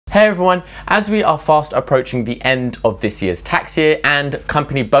Hey everyone, as we are fast approaching the end of this year's tax year and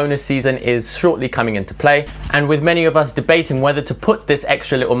company bonus season is shortly coming into play, and with many of us debating whether to put this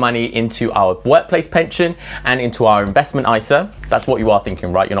extra little money into our workplace pension and into our investment ISA, that's what you are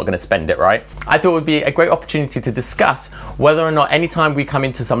thinking, right? You're not going to spend it, right? I thought it would be a great opportunity to discuss whether or not anytime we come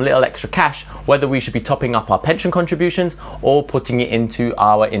into some little extra cash, whether we should be topping up our pension contributions or putting it into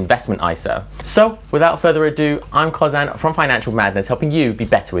our investment ISA. So without further ado, I'm Kozan from Financial Madness, helping you be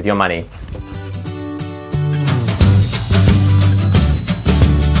better with your money.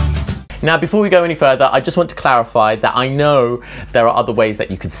 Now, before we go any further, I just want to clarify that I know there are other ways that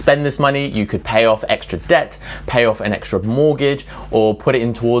you could spend this money. You could pay off extra debt, pay off an extra mortgage, or put it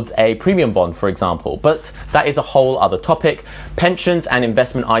in towards a premium bond, for example. But that is a whole other topic. Pensions and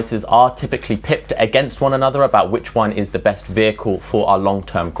investment ISAs are typically pipped against one another about which one is the best vehicle for our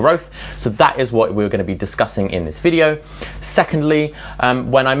long-term growth. So that is what we're going to be discussing in this video. Secondly,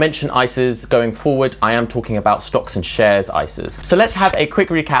 when I mention ISAs going forward, I am talking about stocks and shares ISAs. So let's have a quick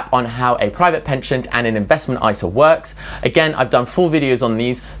recap on how a private pension and an investment ISA works. Again, I've done full videos on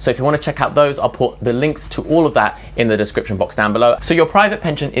these, so if you want to check out those, I'll put the links to all of that in the description box down below. So your private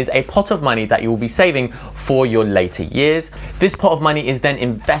pension is a pot of money that you will be saving for your later years. This pot of money is then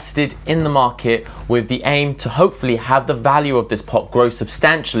invested in the market with the aim to hopefully have the value of this pot grow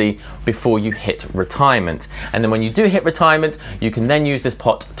substantially before you hit retirement. And then when you do hit retirement, you can then use this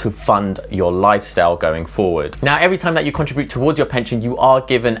pot to fund your lifestyle going forward. Now, every time that you contribute towards your pension, you are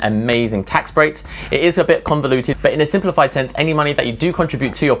given amazing tax breaks. It is a bit convoluted, but in a simplified sense, any money that you do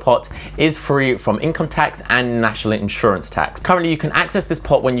contribute to your pot is free from income tax and national insurance tax. Currently, you can access this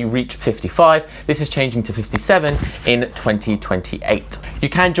pot when you reach 55. This is changing to 57 in 2028. You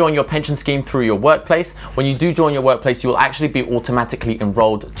can join your pension scheme through your workplace. When you do join your workplace, you will actually be automatically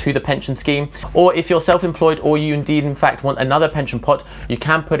enrolled to the pension scheme. Or if you're self-employed or you indeed in fact want another pension pot, you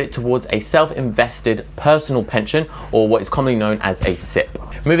can put it towards a self-invested personal pension, or what is commonly known as a SIPP.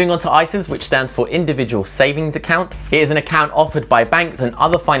 Moving on to ISAs, which stands for Individual Savings Account. It is an account offered by banks and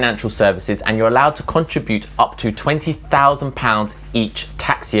other financial services, and you're allowed to contribute up to £20,000 each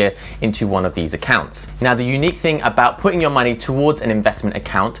tax year into one of these accounts. Now, the unique thing about putting your money towards an investment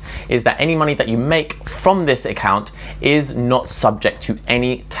account is that any money that you make from this account is not subject to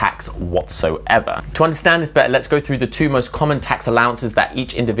any tax whatsoever. To understand this better, let's go through the two most common tax allowances that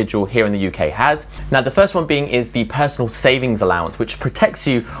each individual here in the UK has. Now, the first one being is the personal savings allowance, which protects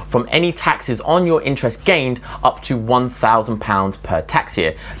you from any taxes on your interest gained up to £1,000 per tax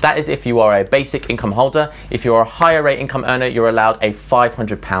year. That is if you are a basic income holder. If you're a higher rate income earner, you're allowed a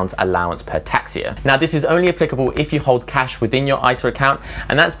 £500 allowance per tax year. Now, this is only applicable if you hold cash within your ISA account,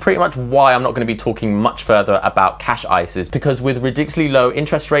 and that's pretty much why I'm not going to be talking much further about cash ISAs, because with ridiculously low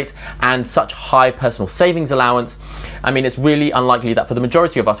interest rates and such high personal savings allowance, I mean, it's really unlikely that for the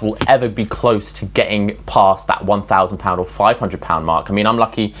majority of us will ever be close to getting past that £1,000 or £500 mark. I mean, I'm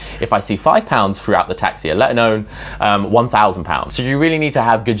lucky if I see £5 throughout the tax year, let alone £1,000. So you really need to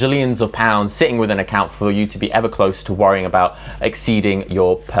have gajillions of pounds sitting within an account for you to be ever close to worrying about exceeding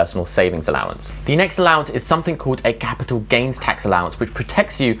your personal savings allowance. The next allowance is something called a capital gains tax allowance, which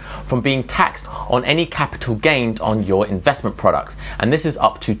protects you from being taxed on any capital gained on your investment products. And this is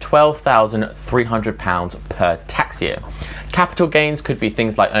up to £12,300 per tax year. Capital gains could be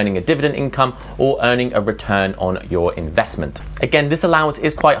things like earning a dividend income or earning a return on your investment. Again, this allowance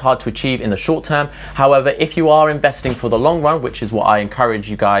is quite hard to achieve in the short term. However, if you are investing for the long run, which is what I encourage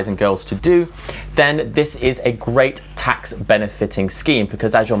you guys and girls to do, then this is a great tax benefiting scheme,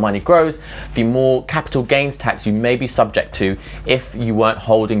 because as your money grows, the more capital gains tax you may be subject to if you weren't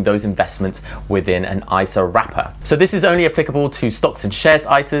holding those investments within an ISA wrapper. So this is only applicable to stocks and shares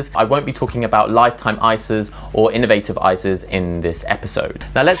ISAs. I won't be talking about lifetime ISAs or innovative ISAs in this episode.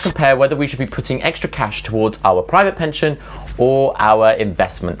 Now, let's compare whether we should be putting extra cash towards our private pension or our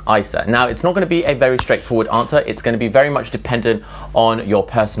investment ISA. Now, it's not going to be a very straightforward answer. It's going to be very much dependent on your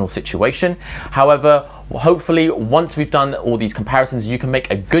personal situation. However, hopefully, once we've done all these comparisons, you can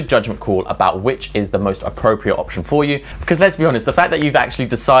make a good judgment call about which is the most appropriate option for you. Because let's be honest, the fact that you've actually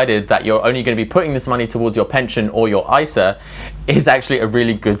decided that you're only going to be putting this money towards your pension or your ISA is actually a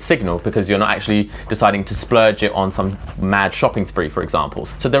really good signal, because you're not actually deciding to splurge it on some mad shopping spree, for example.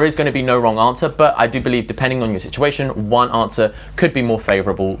 So there is going to be no wrong answer, but I do believe depending on your situation, one answer could be more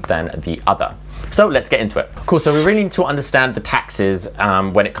favorable than the other. So let's get into it. Cool, so we really need to understand the taxes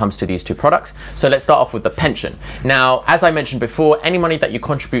when it comes to these two products. So let's start off with the pension. Now, as I mentioned before, any money that you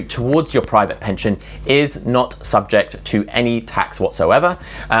contribute towards your private pension is not subject to any tax whatsoever.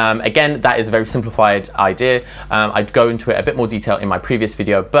 Again, that is a very simplified idea. I'd go into it a bit more detail in my previous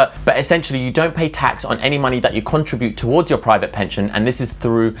video, but essentially you don't pay tax on any money that you contribute towards your private pension, and this is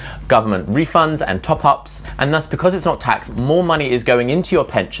through government refunds and top-ups, and thus because it's not taxed, more money is going into your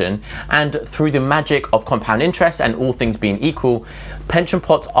pension, and through the magic of compound interest and all things being equal, pension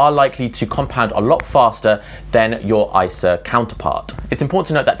pots are likely to compound a lot faster than your ISA counterpart. It's important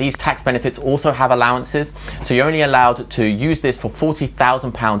to note that these tax benefits also have allowances, so you're only allowed to use this for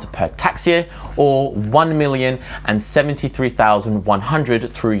 £40,000 per tax year, or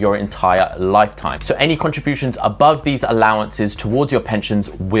 £1,073,100 through your entire lifetime. So any contributions above these allowances towards your pensions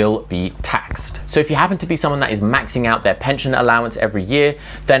will be taxed. So if you happen to be someone that is maxing out their pension allowance every year,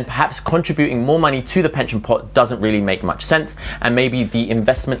 then perhaps contributing more money to the pension pot doesn't really make much sense, and maybe the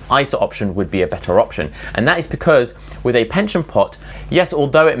investment ISA option would be a better option. And that is because with a pension pot, yes,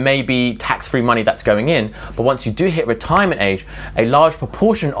 although it may be tax-free money that's going in, but once you do hit retirement age, a large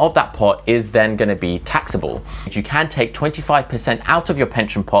proportion of that pot is then going to be taxable. You can take 25% out of your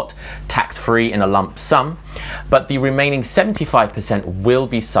pension pot tax-free in a lump sum, but the remaining 75% will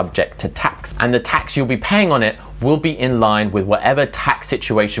be subject to tax, and the tax you'll be paying on it will be in line with whatever tax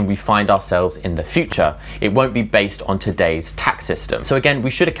situation we find ourselves in the future. It won't be based on today's tax system. So again,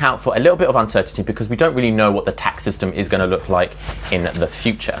 we should account for a little bit of uncertainty because we don't really know what the tax system is going to look like in the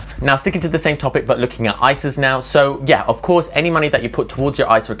future. Now, sticking to the same topic but looking at ISAs now. So yeah, of course, any money that you put towards your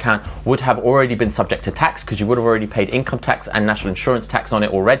ISA account would have already been subject to tax because you would have already paid income tax and national insurance tax on it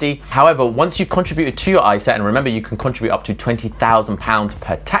already. However, once you've contributed to your ISA, and remember you can contribute up to £20,000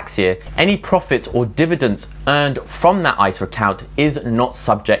 per tax year, any profits or dividends earned from that ISA account is not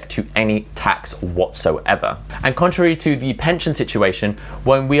subject to any tax whatsoever. And contrary to the pension situation,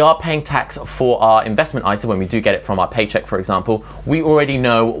 when we are paying tax for our investment ISA, when we do get it from our paycheck, for example, we already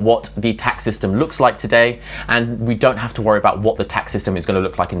know what the tax system looks like today, and we don't have to worry about what the tax system is going to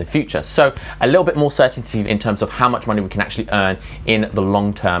look like in the future. So a little bit more certainty in terms of how much money we can actually earn in the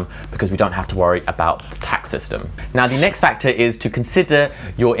long term because we don't have to worry about the tax system. Now, the next factor is to consider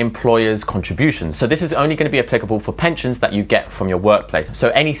your employer's contributions. So this is only going to be applicable for pensions that you get from your workplace. So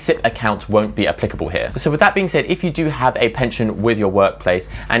any SIPP account won't be applicable here. So with that being said, if you do have a pension with your workplace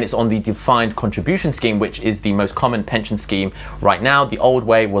and it's on the defined contribution scheme, which is the most common pension scheme right now, the old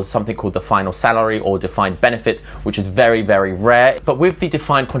way was something called the final salary or defined benefit, which is very, very rare. But with the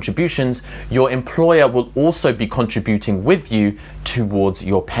defined contributions, your employer will also be contributing with you towards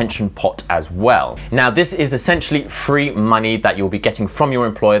your pension pot as well. Now, this is essentially free money that you'll be getting from your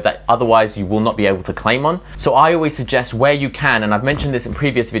employer that otherwise you will not be able to claim on. So I always suggest where you can, and I've mentioned this in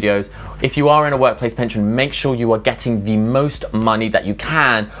previous videos, if you are in a workplace pension, make sure you are getting the most money that you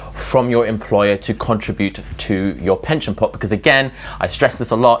can from your employer to contribute to your pension pot, because again, I stress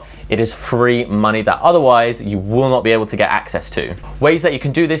this a lot, it is free money that otherwise you will not be able to get access to. Ways that you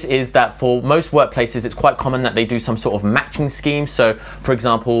can do this is that for most workplaces, it's quite common that they do some sort of matching scheme. So for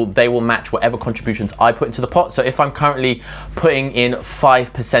example, they will match whatever contributions I put into the pot. So if I'm currently putting in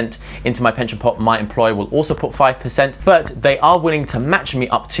 5% into my pension pot, my employer will also put 5%, but they are willing to match me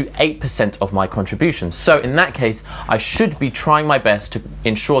up to 8% of my contributions. So in that case, I should be trying my best to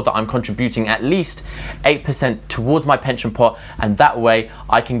ensure that I'm contributing at least 8% towards my pension pot, and that way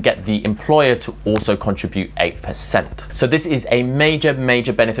I can get the employer to also contribute 8%. So this is a major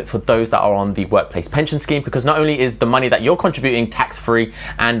benefit for those that are on the workplace pension scheme, because not only is the money that you're contributing tax-free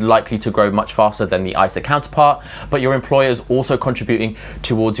and likely to grow much faster than the ISA counterpart, but your employer is also contributing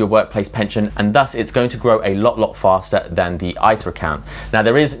towards your workplace pension, and thus it's going to grow a lot faster than the ISA account. Now,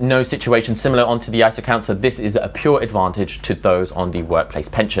 there is no situation similar onto the ISA account, so this is a pure advantage to those on the workplace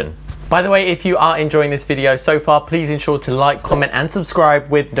pension. By the way, if you are enjoying this video so far, please ensure to like, comment and subscribe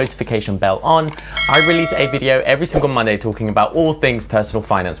with notification bell on. I release a video every single Monday talking about all things personal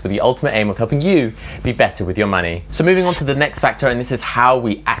finance with the ultimate aim of helping you be better with your money. So moving on to the next factor, and this is how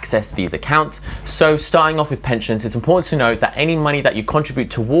we access these accounts. So starting off with pensions, it's important to note that any money that you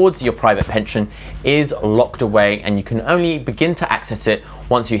contribute towards your private pension is locked away, and you can only begin to access it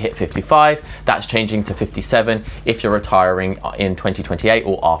once you hit 55. That's changing to 57 if you're retiring in 2028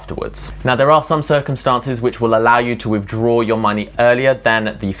 or afterwards. Now, there are some circumstances which will allow you to withdraw your money earlier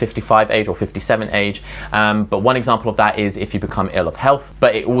than the 55 age or 57 age, but one example of that is if you become ill of health,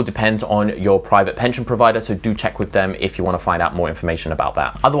 but it all depends on your private pension provider, so do check with them if you want to find out more information about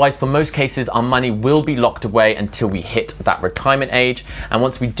that. Otherwise, for most cases, our money will be locked away until we hit that retirement age, and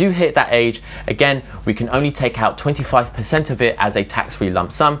once we do hit that age, again, we can only take out 25% of it as a tax-free lump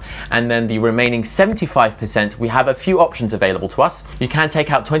lump sum, and then the remaining 75%, we have a few options available to us. You can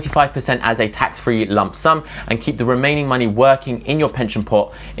take out 25% as a tax-free lump sum and keep the remaining money working in your pension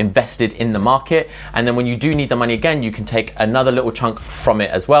pot invested in the market, and then when you do need the money again, you can take another little chunk from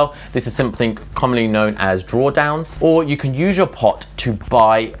it as well. This is something commonly known as drawdowns, or you can use your pot to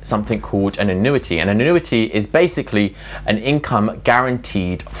buy something called an annuity. An annuity is basically an income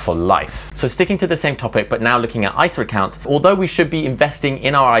guaranteed for life. So sticking to the same topic, but now looking at ISA accounts, although we should be investing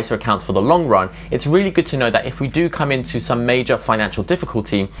in our ISA accounts for the long run, it's really good to know that if we do come into some major financial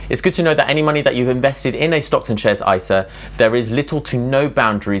difficulty, it's good to know that any money that you've invested in a stocks and shares ISA, there is little to no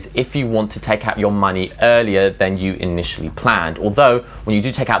boundaries if you want to take out your money earlier than you initially planned. Although when you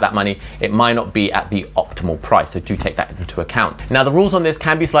do take out that money, it might not be at the optimal price, so do take that into account. Now the rules on this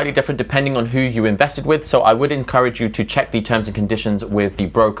can be slightly different depending on who you invested with, so I would encourage you to check the terms and conditions with the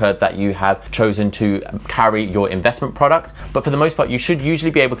broker that you have chosen to carry your investment product. But for the most part, you should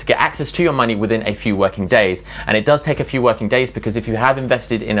usually be able to get access to your money within a few working days, and it does take a few working days because if you have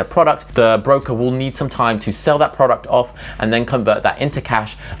invested in a product, the broker will need some time to sell that product off and then convert that into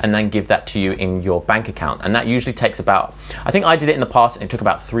cash and then give that to you in your bank account. And that usually takes about, I think I did it in the past and it took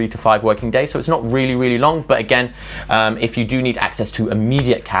about 3 to 5 working days, so it's not really long. But again, if you do need access to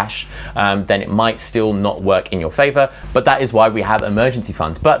immediate cash, then it might still not work in your favor, but that is why we have emergency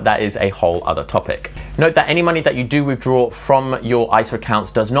funds, but that is a whole other topic. Note that any money that you do withdraw from your ISA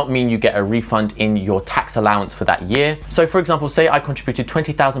accounts does not mean you get a refund in your tax allowance for that year. So for example, say I contributed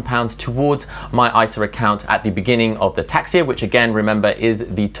 £20,000 towards my ISA account at the beginning of the tax year, which again, remember, is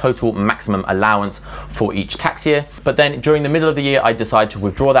the total maximum allowance for each tax year. But then during the middle of the year, I decide to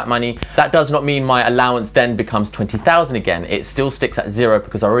withdraw that money. That does not mean my allowance then becomes 20,000 again. It still sticks at 0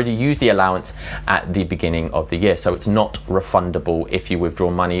 because I already used the allowance at the beginning of the year. So it's not refundable if you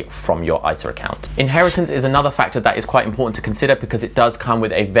withdraw money from your ISA account. Inheritance is another factor that is quite important to consider because it does come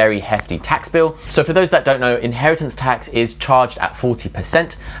with a very hefty tax bill. So for those that don't know, inheritance tax is charged at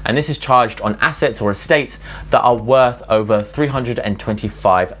 40%, and this is charged on assets or estates that are worth over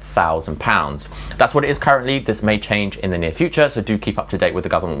 £325,000. That's what it is currently. This may change in the near future, so do keep up to date with the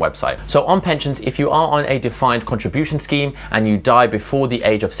government website. So on pensions, if you are on a defined contribution scheme and you die before the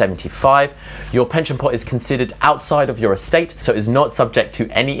age of 75, your pension pot is considered outside of your estate, so is not subject to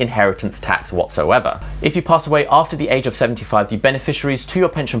any inheritance tax whatsoever. If you pass away after the age of 75, the beneficiaries to your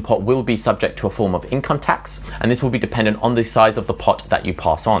pension pot will be subject to a form of income tax, and this will be dependent on the size of the pot that you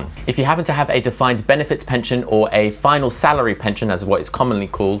pass on. If you happen to have a defined benefits pension or a final salary pension, as what is commonly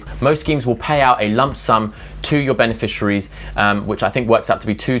called, most schemes will pay out a lump sum to your beneficiaries, which I think works out to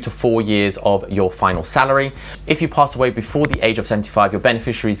be 2 to 4 years of your final salary. If you pass away before the age of 75, your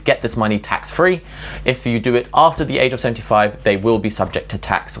beneficiaries get this money tax-free. If you do it after the age of 75, they will be subject to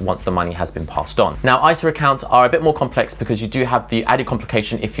tax once the money has been passed on. Now, ISA accounts are a bit more complex because you do have the added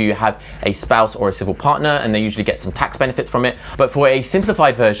complication if you have a spouse or a civil partner, and they usually get some tax benefits from it. But for a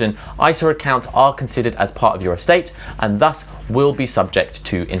simplified version, ISA accounts are considered as part of your estate and thus will be subject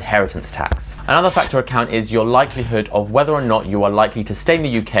to inheritance tax. Another factor account is your likelihood of whether or not you are likely to stay in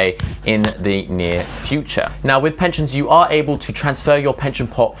the UK in the near future. Now, with pensions, you are able to transfer your pension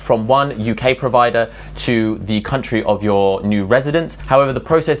pot from one UK provider to the country of your new residence. However, the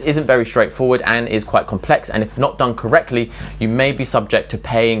process isn't very straightforward and is quite complex, and if not done correctly, you may be subject to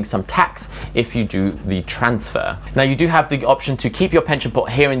paying some tax if you do the transfer. Now, you do have the option to keep your pension pot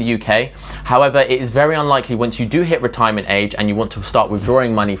here in the UK. However, it is very unlikely once you do hit retirement age and you want to start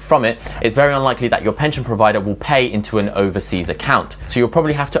withdrawing money from it, it's very unlikely that your pension provider will pay into an overseas account. So you'll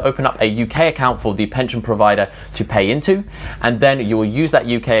probably have to open up a UK account for the pension provider to pay into, and then you will use that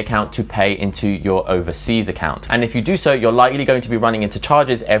UK account to pay into your overseas account. And if you do so, you're likely going to be running into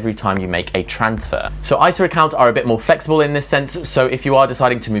charges every time you make a transfer. So ISA accounts are a bit more flexible in this sense. So if you are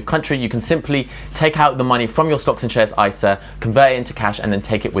deciding to move country, you can simply take out the money from your stocks and shares ISA, convert it into cash, and then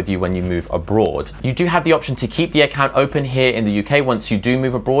take it with you when you move abroad. You do have the option to keep the account open here in the UK once you do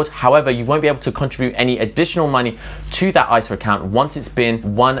move abroad. However, you won't be able to contribute any additional money to that ISA account once it's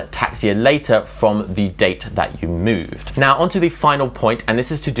been 1 tax year later from the date that you moved. Now, onto the final point, and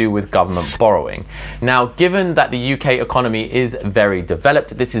this is to do with government borrowing. Now, given that the UK economy is very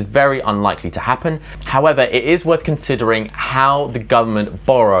developed, this is very unlikely to happen. However, it is worth considering how the government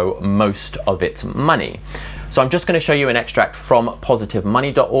borrow most of its money. So I'm just going to show you an extract from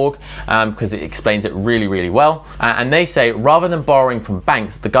positivemoney.org because it explains it really well. And they say, rather than borrowing from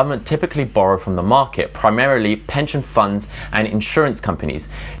banks, the government typically borrow from the market, primarily pension funds and insurance companies.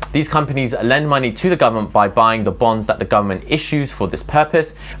 These companies lend money to the government by buying the bonds that the government issues for this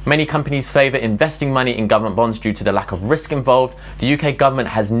purpose. Many companies favour investing money in government bonds due to the lack of risk involved. The UK government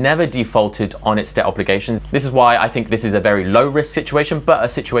has never defaulted on its debt obligations. This is why I think this is a very low risk situation, but a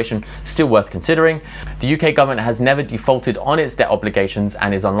situation still worth considering. The UK government has never defaulted on its debt obligations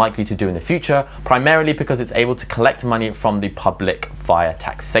and is unlikely to do in the future, primarily because it's able to collect money from the public via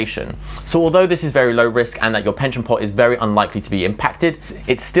taxation. So although this is very low risk and that your pension pot is very unlikely to be impacted,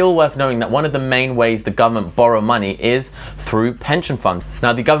 it's still worth knowing that one of the main ways the government borrow money is through pension funds.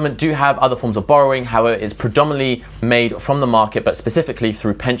 Now, the government do have other forms of borrowing, however, it's predominantly made from the market, but specifically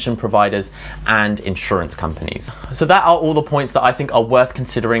through pension providers and insurance companies. So that are all the points that I think are worth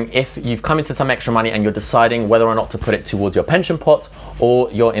considering if you've come into some extra money and you're deciding whether or not to put it towards your pension pot or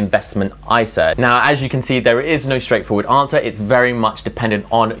your investment ISA. Now, as you can see, there is no straightforward answer. It's very much dependent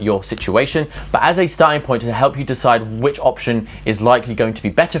on your situation. But as a starting point to help you decide which option is likely going to be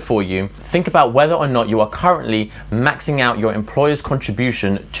better for you, think about whether or not you are currently maxing out your employer's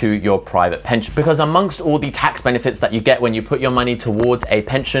contribution to your private pension. Because amongst all the tax benefits that you get when you put your money towards a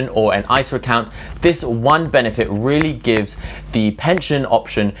pension or an ISA account, this one benefit really gives the pension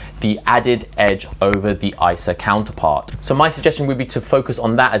option the added edge over the ISA counterpart. So my suggestion would be to focus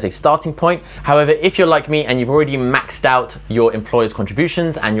on that as a starting point. However, if you're like me and you've already maxed out your employer's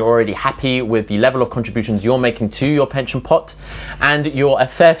contributions and you're already happy with the level of contributions you're making to your pension pot, and you're a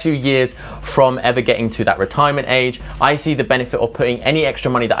fair few years from ever getting to that retirement age, I see the benefit of putting any extra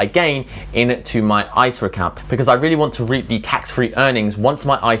money that I gain into my ISA account, because I really want to reap the tax-free earnings once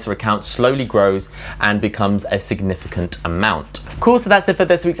my ISA account slowly grows and becomes a significant amount. Cool, so that's it for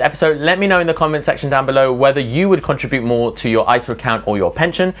this week's episode. Let me know in the comment section down below whether you would contribute more to your ISA account or your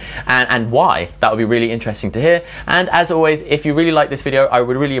pension, and why. That would be really interesting to hear. And as always, if you really like this video, I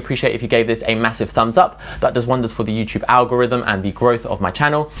would really appreciate if you gave this a massive thumbs up. That does wonders for the YouTube algorithm and the growth of my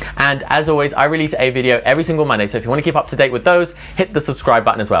channel. And as always, I release a video every single Monday, so if you want to keep up to date with those, hit the subscribe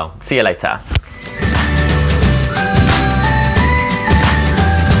button as well. See you later.